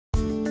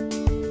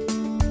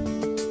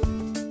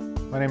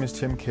My name is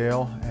Tim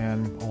Kale,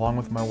 and along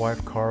with my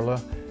wife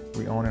Carla,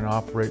 we own and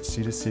operate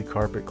C2C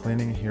Carpet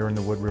Cleaning here in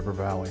the Wood River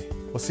Valley.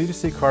 Well,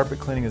 C2C Carpet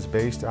Cleaning is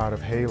based out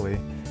of Hailey,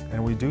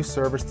 and we do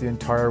service the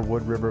entire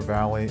Wood River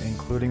Valley,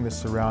 including the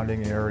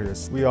surrounding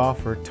areas. We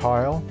offer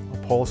tile,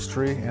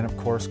 upholstery, and of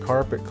course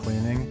carpet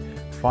cleaning,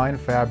 fine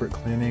fabric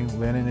cleaning,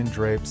 linen and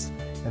drapes,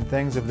 and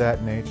things of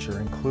that nature,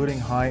 including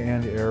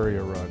high-end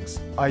area rugs.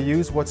 I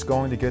use what's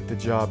going to get the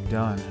job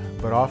done,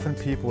 but often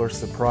people are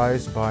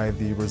surprised by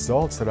the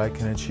results that I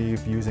can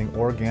achieve using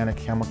organic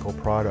chemical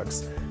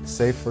products.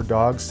 Safe for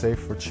dogs, safe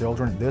for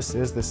children. This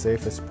is the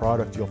safest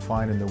product you'll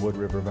find in the Wood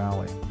River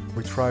Valley.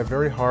 We try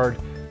very hard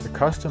to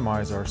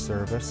customize our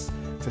service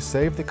to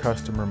save the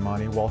customer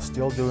money while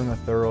still doing a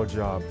thorough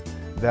job.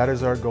 That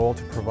is our goal,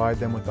 to provide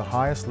them with the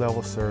highest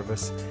level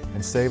service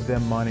and save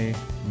them money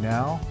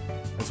now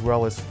as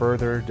well as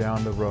further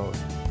down the road.